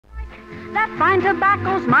that fine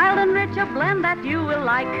tobacco's mild and rich, a blend that you will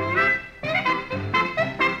like.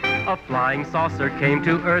 A flying saucer came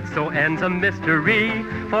to Earth, so ends a mystery.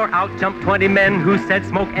 For out jumped 20 men who said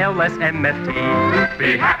smoke LSMFT.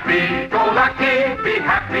 Be happy, go lucky, be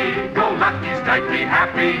happy, go lucky strike, be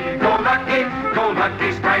happy, go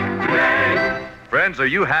lucky strike today. Friends, are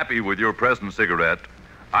you happy with your present cigarette?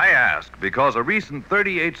 I ask because a recent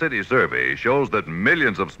 38-city survey shows that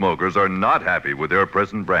millions of smokers are not happy with their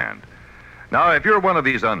present brand. Now, if you're one of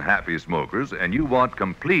these unhappy smokers and you want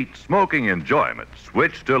complete smoking enjoyment,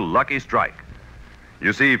 switch to Lucky Strike.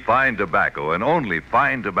 You see, fine tobacco and only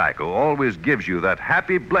fine tobacco always gives you that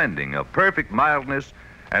happy blending of perfect mildness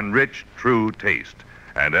and rich, true taste.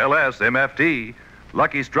 And LSMFT,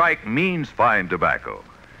 Lucky Strike means fine tobacco.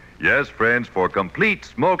 Yes, friends, for complete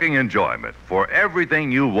smoking enjoyment, for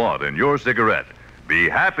everything you want in your cigarette. Be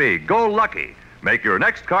happy, go lucky. Make your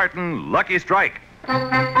next carton Lucky Strike.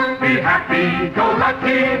 Be happy, go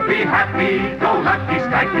lucky, be happy, go lucky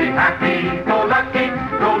strike, be happy, go lucky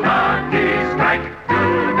strike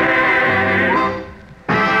today.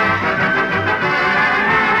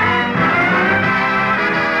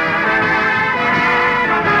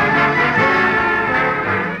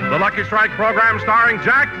 The Lucky Strike program starring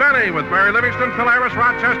Jack Benny with Mary Livingston, Phil Harris,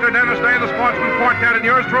 Rochester, Dennis Day, the Sportsman Quartet, and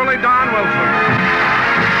yours truly, Don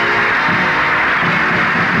Wilson.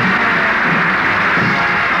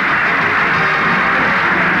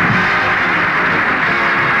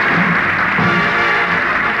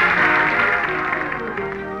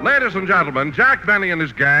 Ladies and gentlemen, Jack Benny and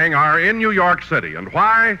his gang are in New York City. And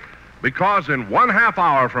why? Because in 1/2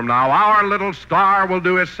 hour from now, our little star will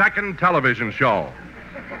do his second television show.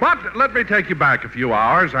 But let me take you back a few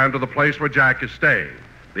hours and to the place where Jack is staying,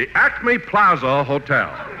 the Acme Plaza Hotel.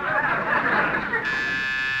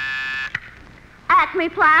 Acme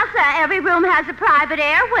Plaza, every room has a private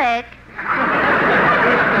air wick.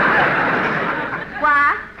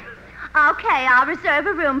 What? Okay, I'll reserve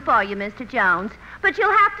a room for you, Mr. Jones. But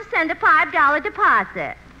you'll have to send a $5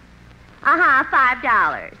 deposit.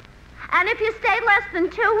 $5. And if you stay less than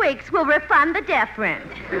 2 weeks, we'll refund the difference.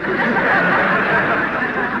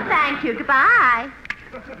 Thank you. Goodbye.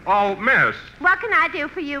 Oh, miss. What can I do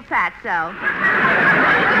for you, Fatso?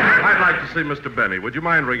 I'd like to see Mr. Benny. Would you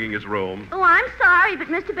mind ringing his room? Oh, I'm sorry, but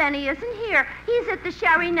Mr. Benny isn't here. He's at the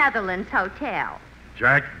Sherry Netherlands Hotel.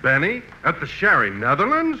 Jack Benny? At the Sherry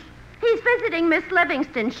Netherlands? He's visiting Miss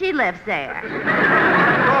Livingston. She lives there.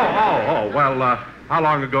 Well, how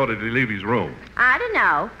long ago did he leave his room? I don't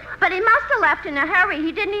know. But he must have left in a hurry.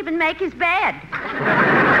 He didn't even make his bed.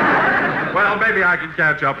 Well, maybe I can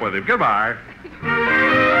catch up with him. Goodbye.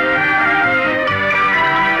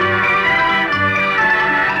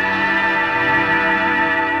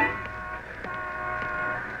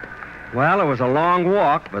 Well, it was a long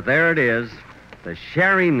walk, but there it is. The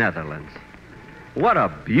Sherry Netherlands. What a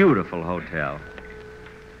beautiful hotel.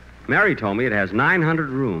 Mary told me it has 900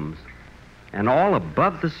 rooms, and all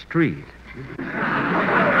above the street.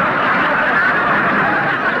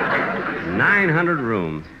 900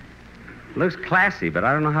 rooms. Looks classy, but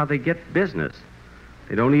I don't know how they get business.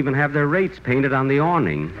 They don't even have their rates painted on the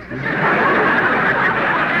awning.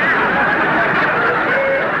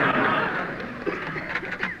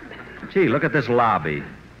 Gee, look at this lobby.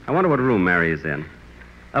 I wonder what room Mary is in.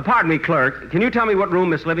 Pardon me, clerk. Can you tell me what room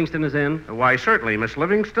Miss Livingston is in? Why, certainly. Miss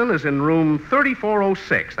Livingston is in room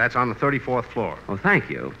 3406. That's on the 34th floor. Oh, thank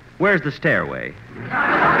you. Where's the stairway?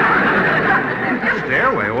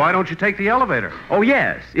 Stairway? Why don't you take the elevator? Oh,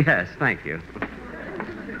 yes, thank you.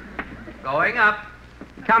 Going up.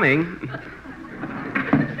 Coming.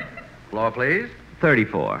 Floor, please.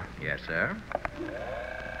 34. Yes, sir.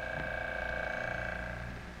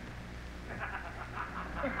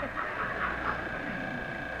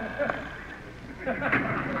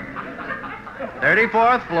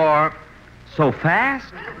 "34th floor. So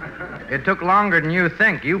fast? It took longer than you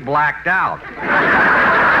think. You blacked out."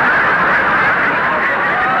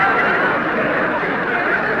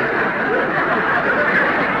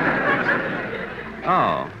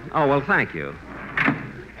 Oh, well, thank you.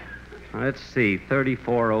 Let's see,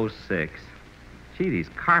 3406. Gee, these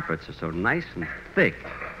carpets are so nice and thick.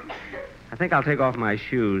 I think I'll take off my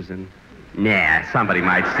shoes and... Nah, somebody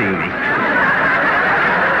might see me.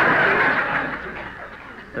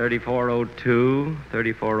 3402,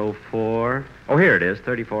 3404. Oh, here it is,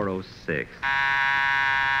 3406.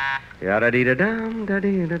 Yada-dee-da-dum,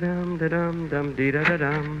 da-dee-da-dum, da-dum, dum,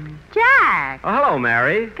 dee-da-da-dum. Jack! Oh, hello,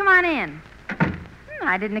 Mary. Come on in.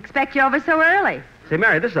 I didn't expect you over so early. Say,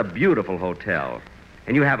 Mary, this is a beautiful hotel.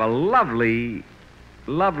 And you have a lovely...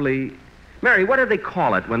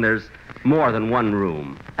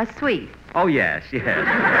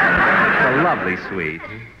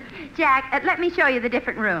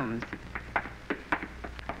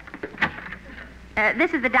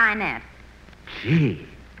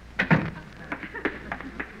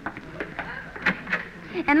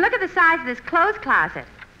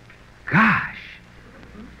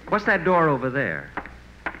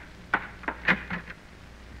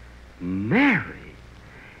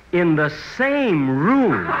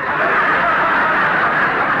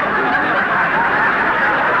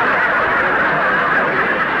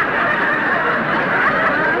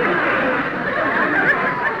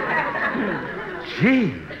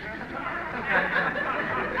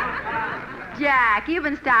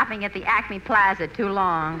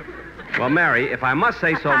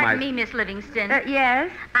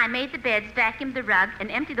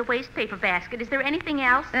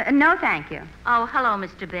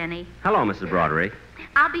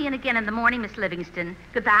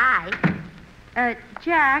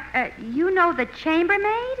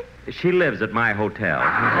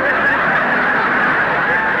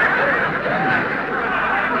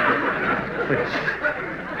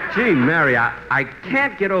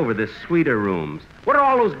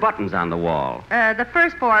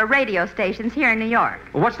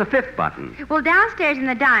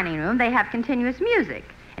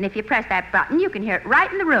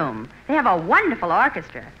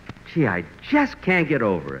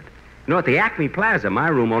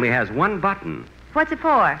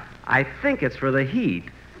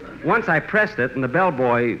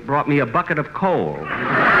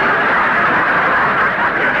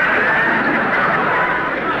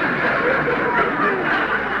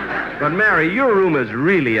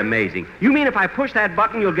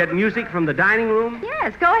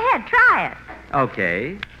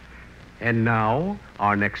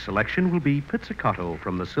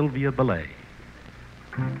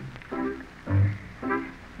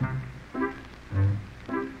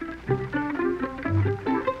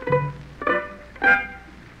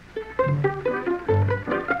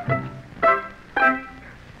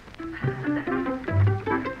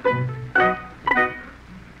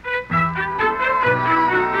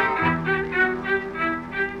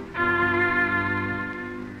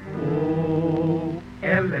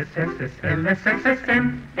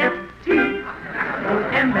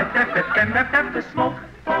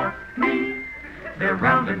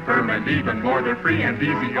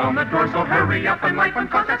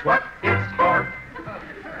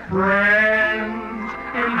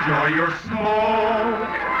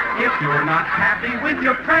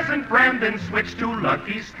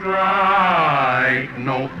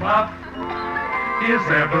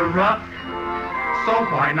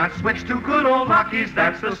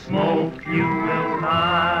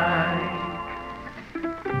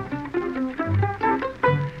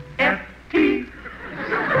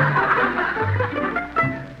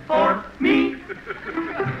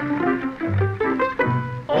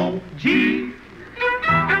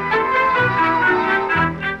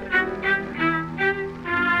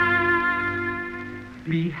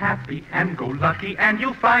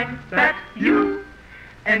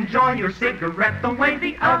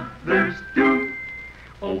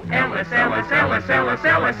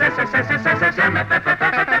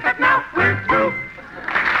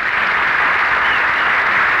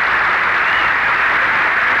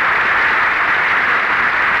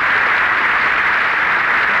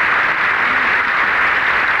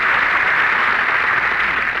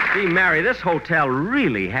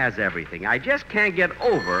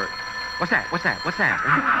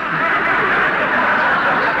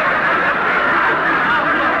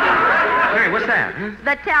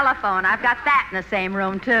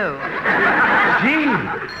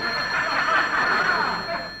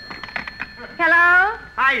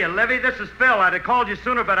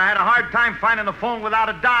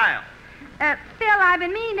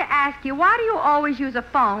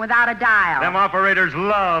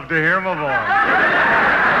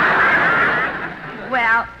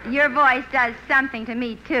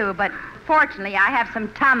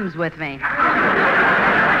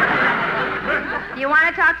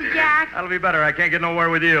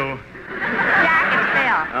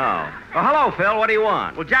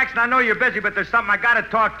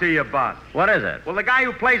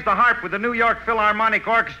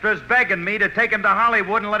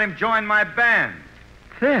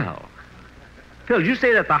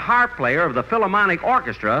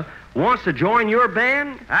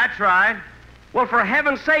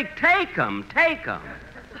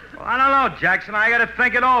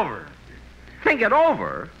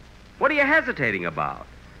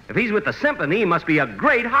 If he's with the symphony, he must be a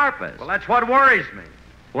great harpist. Well, that's what worries me.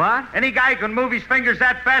 What? Any guy who can move his fingers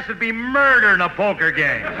that fast would be murder in a poker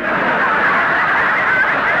game.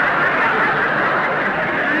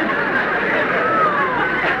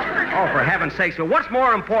 Oh, for heaven's sakes, well, what's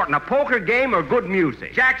more important, a poker game or good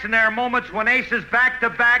music? Jackson, there are moments when aces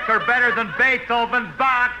back-to-back are better than Beethoven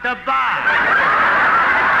Bach-to-Bach.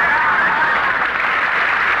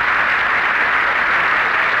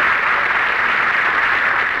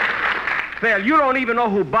 Phil, you don't even know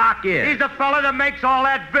who Bach is. He's the fella that makes all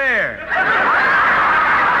that beer.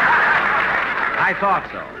 I thought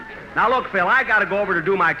so. Now, look, Phil, I got to go over to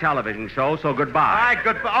do my television show, so goodbye. All right,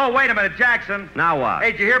 goodbye. Oh, wait a minute, Jackson. Now what?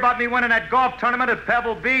 Hey, did you hear about me winning that golf tournament at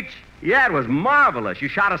Pebble Beach? Yeah, it was marvelous. You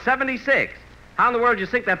shot a 76. How in the world did you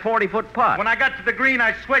sink that 40-foot putt? When I got to the green,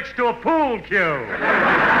 I switched to a pool cue.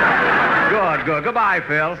 Good, good. Goodbye,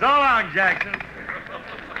 Phil. So long, Jackson.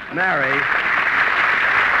 Mary.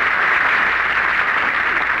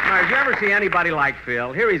 Now, did you ever see anybody like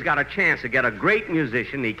Phil? Here he's got a chance to get a great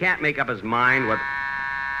musician. He can't make up his mind what...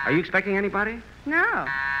 Are you expecting anybody? No.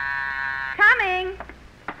 Coming.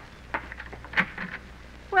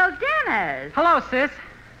 Well, Dennis. Hello, sis.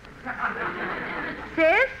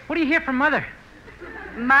 Sis? What do you hear from Mother?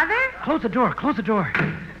 Mother? Close the door. Close the door.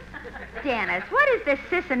 Dennis, what is this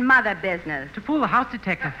sis and mother business? To fool the house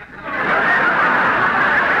detective.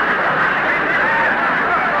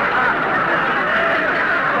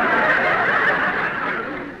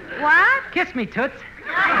 What? Kiss me, Toots.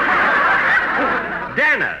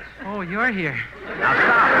 Dennis. Oh, you're here. Now,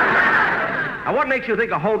 stop. Now, what makes you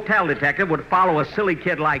think a hotel detective would follow a silly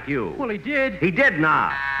kid like you? Well, he did. He did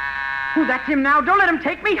not. Oh, that's him now. Don't let him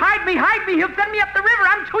take me. Hide me, hide me. He'll send me up the river.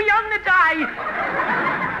 I'm too young to die.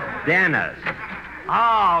 Dennis.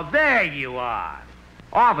 Oh, there you are.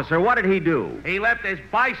 Officer, what did he do? He left his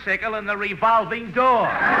bicycle in the revolving door.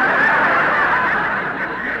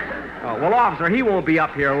 Oh, well, officer, he won't be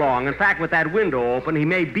up here long. In fact, with that window open, he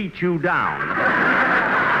may beat you down.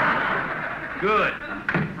 Good.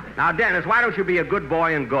 Now, Dennis, why don't you be a good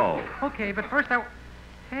boy and go? Okay, but first I...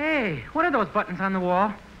 Hey, what are those buttons on the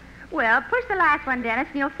wall? Well, push the last one, Dennis,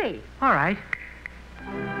 and you'll see. All right.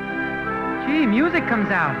 Gee, music comes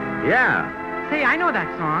out. Yeah. Say, I know that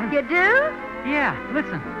song. You do? Yeah,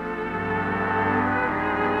 listen.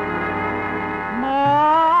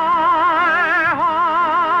 My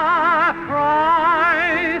heart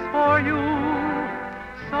cries for you,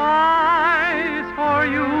 sighs for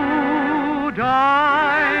you,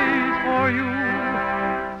 dies for you,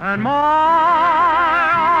 and my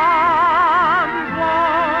arms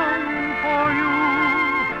long for you.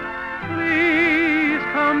 Please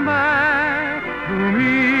come back to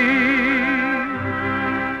me.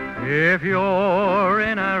 If you're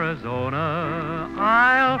in Arizona,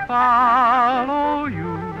 I'll follow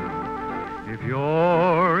you. If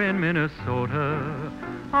you're in Minnesota,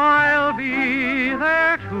 I'll be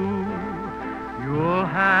there too. You'll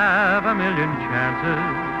have a million chances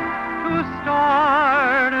to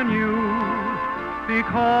start anew,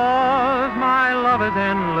 because my love is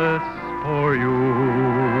endless for you.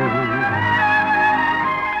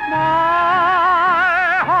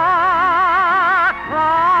 My heart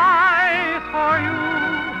cries for you,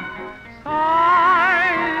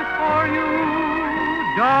 sighs for you,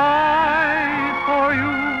 dies for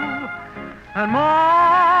you, and my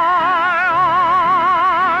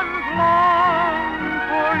arms long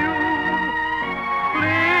for you.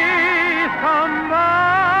 Please come back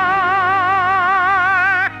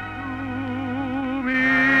to me.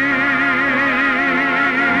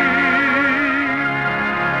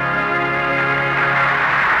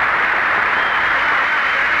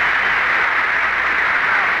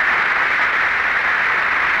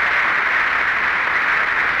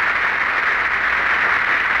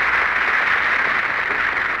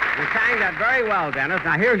 You sang that very well, Dennis.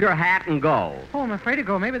 Now, here's your hat and go. Oh, I'm afraid to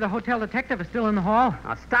go. Maybe the hotel detective is still in the hall.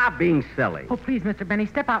 Now, stop being silly. Oh, please, Mr. Benny,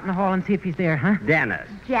 step out in the hall and see if he's there, huh? Dennis.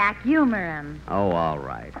 Jack, humor him. Oh, all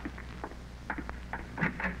right.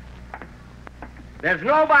 There's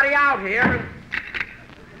nobody out here.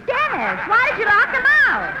 Dennis, why did you lock him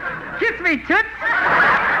out? Kiss me, Toots.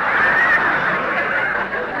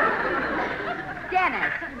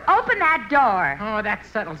 Dennis, open that door. Oh, that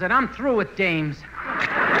settles it. I'm through with dames.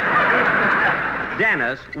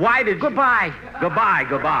 Dennis, why did you... Goodbye. Goodbye,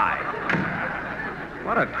 goodbye.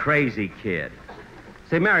 What a crazy kid.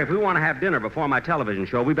 Say, Mary, if we want to have dinner before my television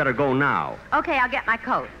show, we better go now. Okay, I'll get my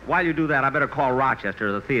coat. While you do that, I better call Rochester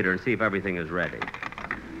to the theater and see if everything is ready.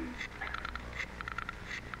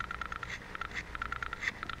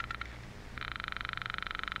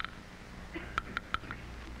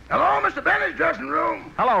 Hello, Mr. Benny. his dressing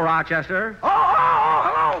room. Hello, Rochester. Oh,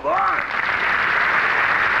 hello, boy.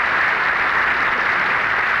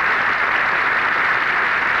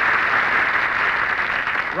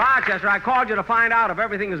 Rochester, I called you to find out if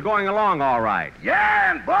everything is going along all right.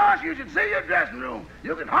 Yeah, and boss, you should see your dressing room.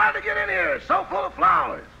 You can hardly get in here. It's so full of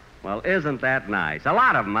flowers. Well, isn't that nice? A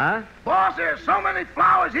lot of them, huh? Boss, there's so many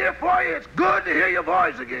flowers here for you, it's good to hear your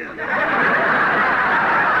voice again.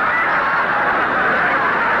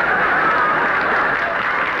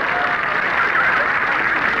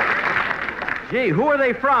 Gee, who are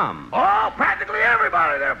they from? Oh, practically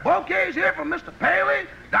everybody. There are bouquets here from Mr. Paley,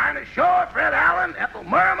 Dinah Shore, Fred Allen, Ethel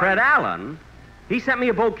Merriman. Fred Allen? He sent me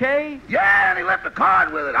a bouquet? Yeah, and he left a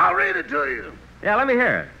card with it. I'll read it to you. Yeah, let me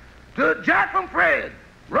hear it. To Jack from Fred.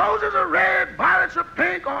 Roses are red, violets are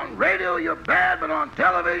pink. On radio, you're bad, but on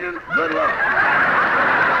television, good luck.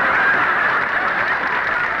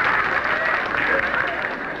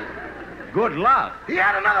 Good luck. He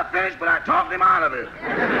had another finish, but I talked him out of it.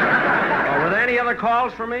 Were there any other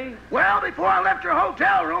calls for me? Well, before I left your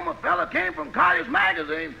hotel room, a fella came from Collier's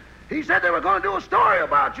Magazine. He said they were going to do a story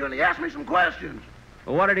about you, and he asked me some questions.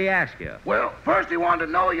 Well, what did he ask you? Well, first he wanted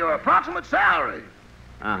to know your approximate salary.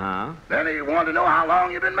 Uh-huh. Then he wanted to know how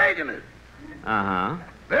long you've been making it. Uh-huh.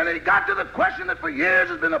 Then he got to the question that for years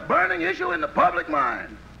has been a burning issue in the public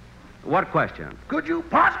mind. What question? Could you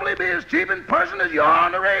possibly be as cheap in person as you are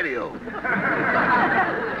on the radio?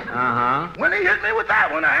 Uh-huh. When he hit me with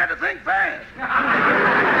that one, I had to think fast.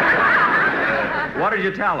 What did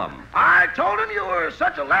you tell him? I told him you were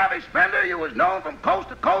such a lavish spender you was known from coast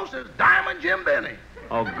to coast as Diamond Jim Benny.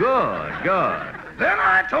 Oh, good, good. Then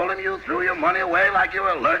I told him you threw your money away like you were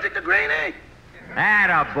allergic to green ink.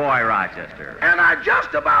 Atta boy, Rochester. And I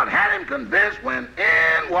just about had him convinced when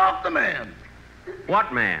in walked the man.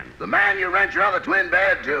 What man? The man you rent your other twin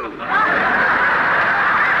bed to.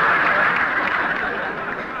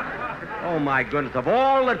 Oh, my goodness, of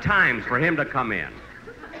all the times for him to come in.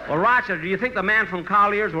 Well, Rochester, do you think the man from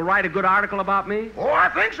Collier's will write a good article about me? Oh, I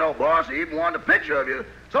think so, boss. He even wanted a picture of you.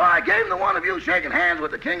 So I gave him the one of you shaking hands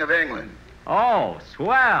with the King of England. Oh,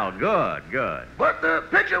 swell. Good, good. But the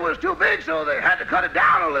picture was too big, so they had to cut it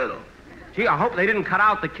down a little. Gee, I hope they didn't cut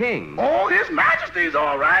out the king. Oh, His Majesty's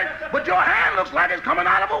all right, but your hand looks like it's coming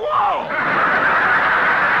out of a wall.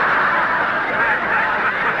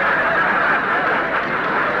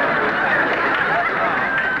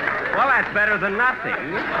 Well, that's better than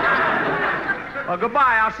nothing. Well,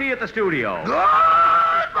 goodbye. I'll see you at the studio.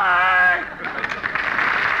 Goodbye.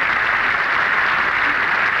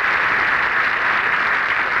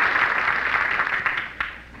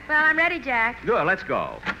 Well, I'm ready, Jack. Good, let's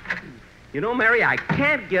go. You know, Mary, I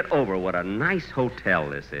can't get over what a nice hotel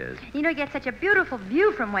this is. You know, you get such a beautiful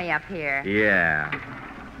view from way up here. Yeah.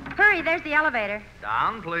 Hurry, there's the elevator.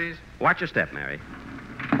 Down, please. Watch your step, Mary.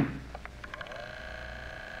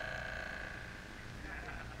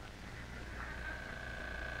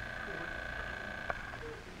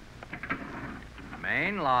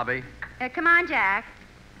 Main lobby. Come on, Jack.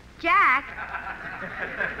 Jack.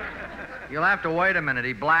 You'll have to wait a minute.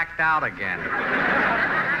 He blacked out again.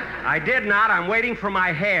 I did not. I'm waiting for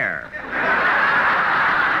my hair.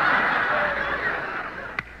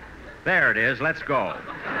 There it is. Let's go.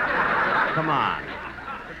 Come on.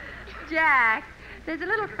 Jack, there's a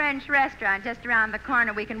little French restaurant just around the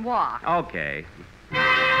corner we can walk. Okay.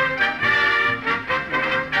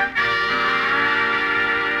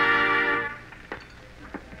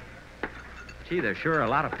 Gee, there's sure a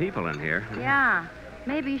lot of people in here. Yeah.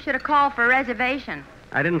 Maybe you should have called for a reservation.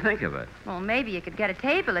 I didn't think of it. Well, maybe you could get a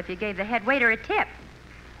table if you gave the head waiter a tip.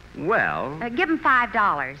 Well... Give him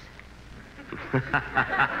 $5.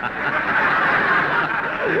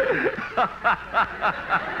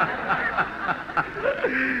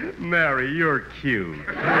 Mary, you're cute.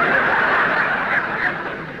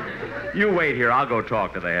 You wait here. I'll go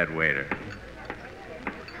talk to the head waiter.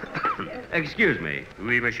 Excuse me.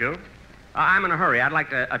 Oui, monsieur? I'm in a hurry. I'd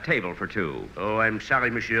like a table for two. Oh, I'm sorry,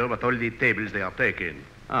 monsieur, but all the tables, they are taken.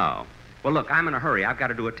 Oh. Well, look, I'm in a hurry. I've got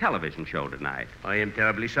to do a television show tonight. I am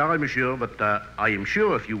terribly sorry, monsieur, but I am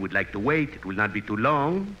sure if you would like to wait, it will not be too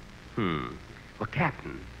long. Well,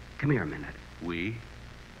 Captain, come here a minute. Oui?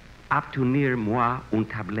 Obtenir-moi un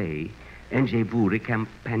tablet, et je vous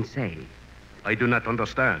récompenser. I do not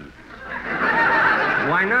understand.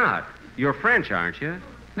 Why not? You're French, aren't you?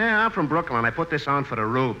 Yeah, I'm from Brooklyn. I put this on for the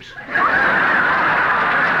rubes.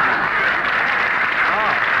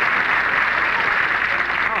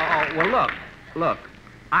 Well, look.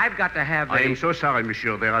 I've got to have I am so sorry,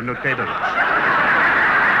 monsieur. There are no tables. Well,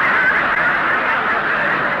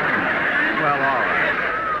 all right.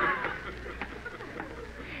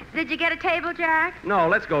 Did you get a table, Jack? No,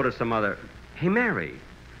 let's go to some other... Hey, Mary,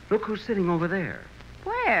 look who's sitting over there.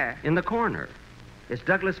 Where? In the corner. It's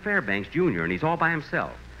Douglas Fairbanks, Jr., and he's all by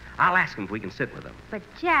himself. I'll ask him if we can sit with him. But,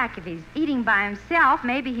 Jack, if he's eating by himself,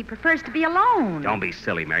 maybe he prefers to be alone. Don't be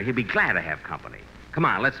silly, Mary. He'll be glad to have company. Come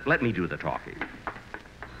on, let me do the talking.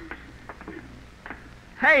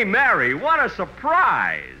 Hey, Mary, what a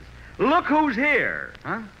surprise. Look who's here.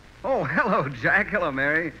 Huh? Oh, hello, Jack. Hello,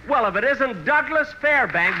 Mary. Well, if it isn't Douglas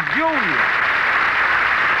Fairbanks, Jr.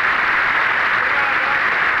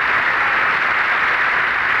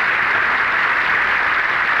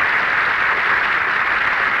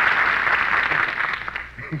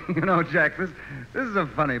 You know, Jack, this is a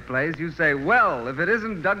funny place. You say, well, if it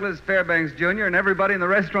isn't Douglas Fairbanks, Jr., and everybody in the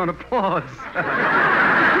restaurant applauds.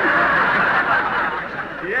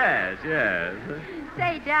 Yes, yes.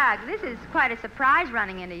 Say, Doug, this is quite a surprise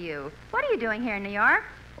running into you. What are you doing here in New York?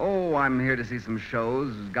 Oh, I'm here to see some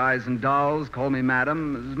shows. Guys and Dolls, Call Me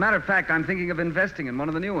Madam. As a matter of fact, I'm thinking of investing in one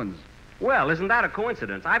of the new ones. Well, isn't that a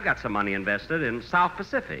coincidence? I've got some money invested in South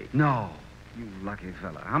Pacific. No. You lucky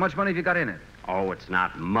fella. How much money have you got in it? Oh, it's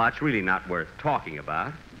not much. Really not worth talking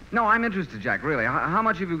about. No, I'm interested, Jack, really. How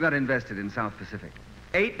much have you got invested in South Pacific?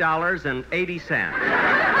 $8.80.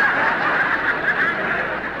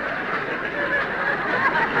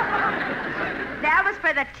 That was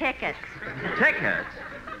for the tickets. Tickets?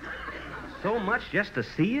 So much just to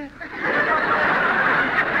see it?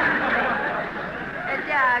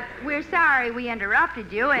 Doug, we're sorry we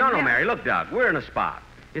interrupted you. And No, Mary. Look, Doug, we're in a spot.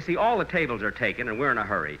 You see, all the tables are taken, and we're in a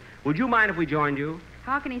hurry. Would you mind if we joined you?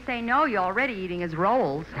 How can he say no? You're already eating his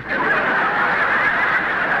rolls.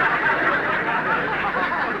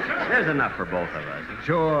 There's enough for both of us.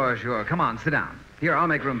 Sure. Come on, sit down. Here, I'll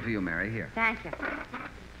make room for you, Mary. Here. Thank you.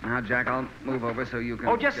 Now, Jack, I'll move over so you can...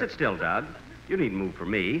 Oh, just sit still, Doug. You needn't move for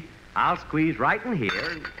me. I'll squeeze right in here.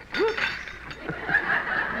 And...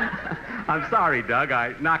 I'm sorry, Doug.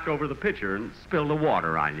 I knocked over the pitcher and spilled the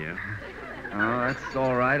water on you. Oh, that's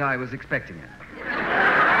all right. I was expecting it.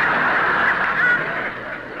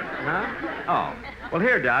 Huh? Oh. Well,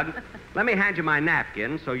 here, Doug. Let me hand you my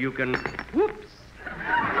napkin so you can... Whoops.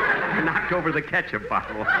 Knocked over the ketchup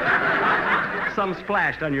bottle. Some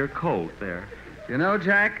splashed on your coat there. You know,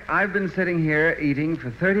 Jack, I've been sitting here eating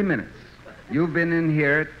for 30 minutes. You've been in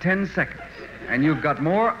here 10 seconds. And you've got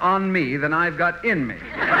more on me than I've got in me.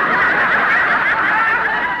 Well,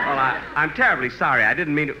 I'm terribly sorry. I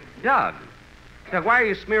didn't mean to... Doug, why are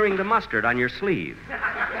you smearing the mustard on your sleeve?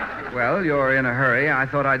 Well, you're in a hurry. I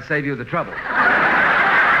thought I'd save you the trouble. Well,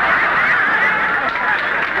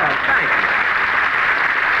 thank you.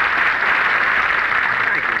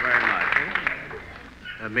 Thank you very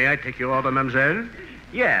much. May I take your order, mademoiselle?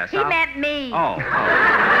 Yes. He meant me. Oh.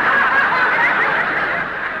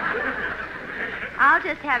 I'll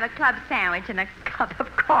just have a club sandwich and a cup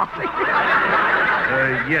of coffee.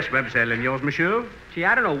 Yes, mademoiselle. And yours, monsieur? Gee,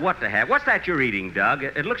 I don't know what to have. What's that you're eating, Doug?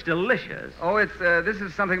 It looks delicious. Oh, this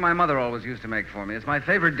is something my mother always used to make for me. It's my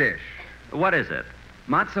favorite dish. What is it?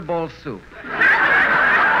 Matzo ball soup.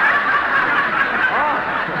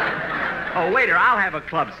 Oh, waiter, I'll have a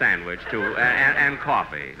club sandwich, too, and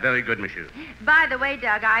coffee. Very good, monsieur. By the way,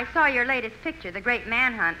 Doug, I saw your latest picture, The Great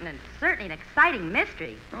Manhunt, and it's certainly an exciting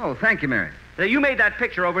mystery. Oh, thank you, Mary. You made that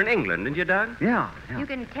picture over in England, didn't you, Doug? Yeah. You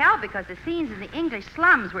can tell because the scenes in the English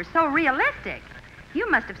slums were so realistic. You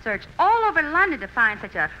must have searched all over London to find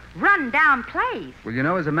such a run-down place. Well, you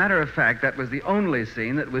know, as a matter of fact, that was the only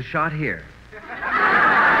scene that was shot here.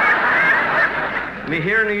 Me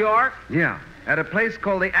here in New York? Yeah, at a place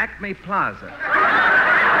called the Acme Plaza.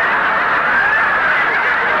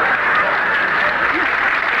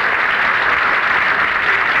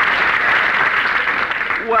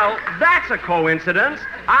 Well, that's a coincidence.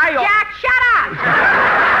 Jack, shut up!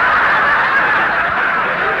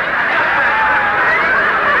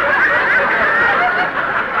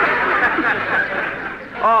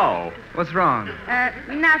 Oh. What's wrong?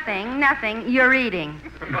 Nothing. You're eating.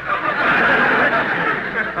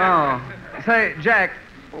 Oh. Say, Jack,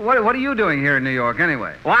 what are you doing here in New York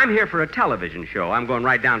anyway? Well, I'm here for a television show. I'm going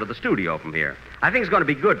right down to the studio from here. I think it's going to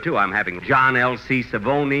be good, too. I'm having John L.C.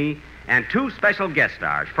 Savoni and two special guest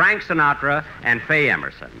stars, Frank Sinatra and Faye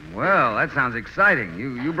Emerson. Well, that sounds exciting.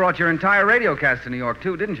 You brought your entire radio cast to New York,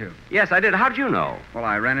 too, didn't you? Yes, I did. How'd you know? Well,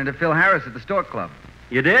 I ran into Phil Harris at the Stork Club.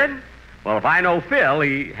 You did? Well, if I know Phil,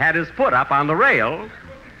 he had his foot up on the rail.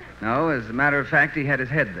 No, as a matter of fact, he had his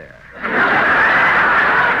head there.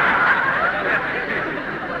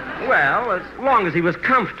 Well, as long as he was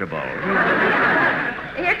comfortable.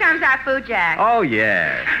 Here comes our food, Jack. Oh,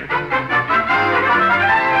 yes.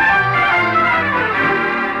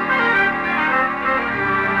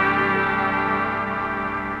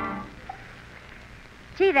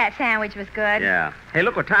 Gee, that sandwich was good. Yeah. Hey,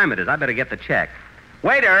 look what time it is. I better get the check.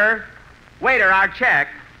 Waiter! Waiter, our check.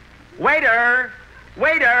 Waiter!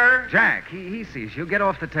 Waiter! Jack, he sees you. Get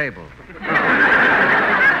off the table.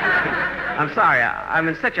 I'm sorry. I'm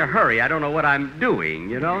in such a hurry. I don't know what I'm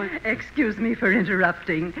doing, you know? Excuse me for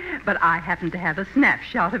interrupting, but I happen to have a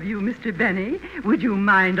snapshot of you, Mr. Benny. Would you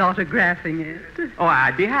mind autographing it? Oh,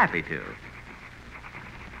 I'd be happy to.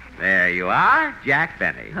 There you are, Jack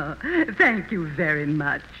Benny. Oh, thank you very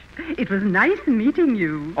much. It was nice meeting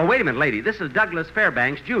you. Oh, wait a minute, lady. This is Douglas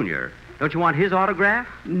Fairbanks, Jr. Don't you want his autograph?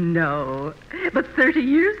 No, but 30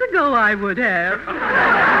 years ago I would have.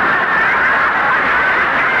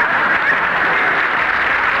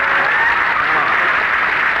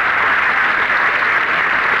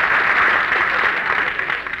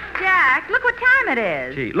 Jack, look what time it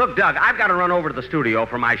is. Gee, look, Doug, I've got to run over to the studio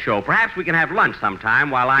for my show. Perhaps we can have lunch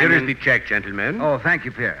sometime while I'm Here in... is the check, gentlemen. Oh, thank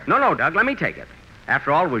you, Pierre. No, Doug, let me take it.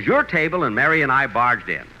 After all, it was your table and Mary and I barged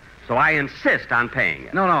in. So I insist on paying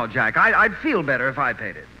it. No, Jack. I'd feel better if I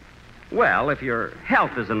paid it. Well, if your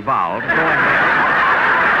health is involved, go ahead.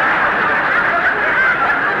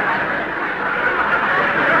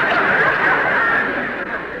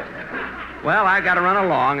 Well, I got to run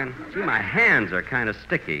along, and gee, my hands are kind of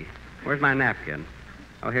sticky. Where's my napkin?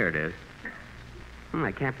 Oh, here it is.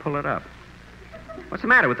 I can't pull it up. What's the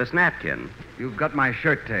matter with this napkin? You've got my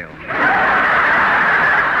shirt tail.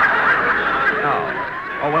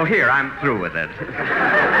 Oh, well, here, I'm through with it.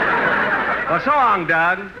 Well, so long,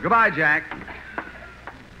 Doug. Goodbye, Jack.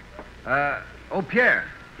 Pierre.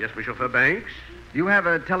 Yes, Monsieur Fairbanks? Do you have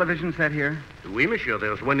a television set here? Oui, monsieur.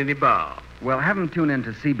 There's one in the bar. Well, have him tune in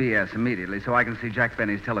to CBS immediately so I can see Jack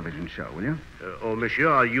Benny's television show, will you? Monsieur,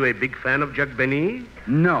 are you a big fan of Jack Benny?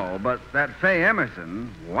 No, but that Faye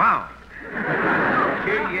Emerson, wow.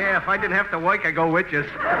 Yeah, if I didn't have to work, I'd go with you.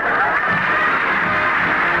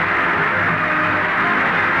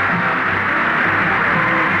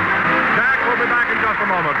 Just a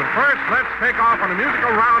moment, but first, let's take off on a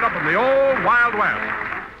musical roundup in the old Wild West.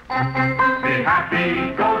 Be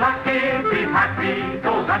happy, go lucky, be happy,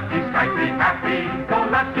 go lucky strike, be happy, go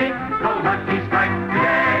lucky strike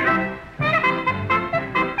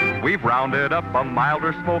today. We've rounded up a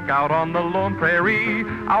milder smoke out on the lone prairie.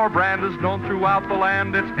 Our brand is known throughout the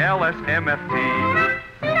land, it's LSMFT.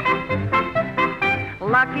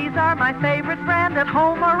 Lucky's are my favorite brand at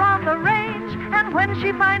home or on the range. And when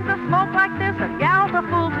she finds a smoke like this, a gal's a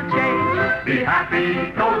fool to change. Be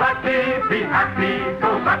happy, go lucky, be happy,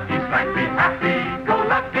 go lucky strike, be happy, go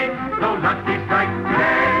lucky strike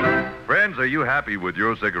today. Friends, are you happy with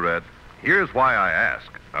your cigarette? Here's why I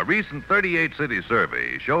ask. A recent 38-city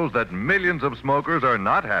survey shows that millions of smokers are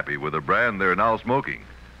not happy with the brand they're now smoking.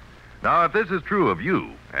 Now, if this is true of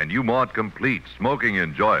you, and you want complete smoking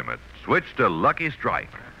enjoyment, switch to Lucky Strike.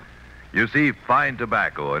 You see, fine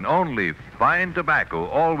tobacco, and only fine tobacco,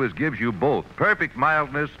 always gives you both perfect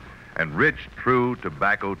mildness and rich, true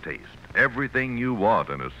tobacco taste. Everything you want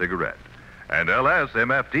in a cigarette. And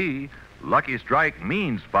LSMFT, Lucky Strike,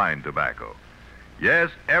 means fine tobacco. Yes,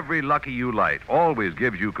 every Lucky you light always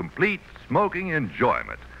gives you complete smoking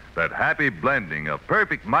enjoyment. That happy blending of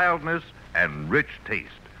perfect mildness and rich taste.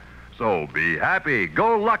 So be happy,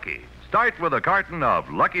 go Lucky. Start with a carton of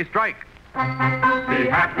Lucky Strike. Be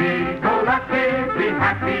happy, go lucky, be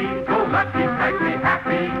happy, go lucky strike, be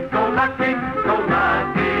happy, go lucky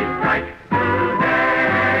strike today.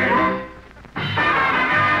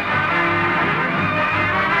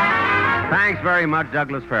 Thanks very much,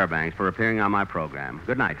 Douglas Fairbanks, for appearing on my program.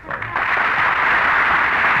 Good night, folks.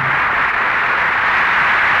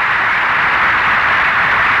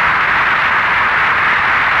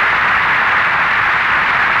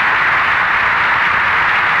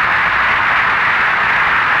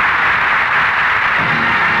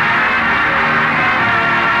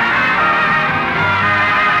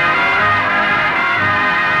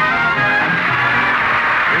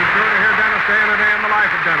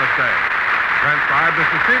 Transcribed. This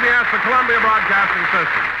is CBS, the Columbia Broadcasting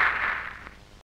System.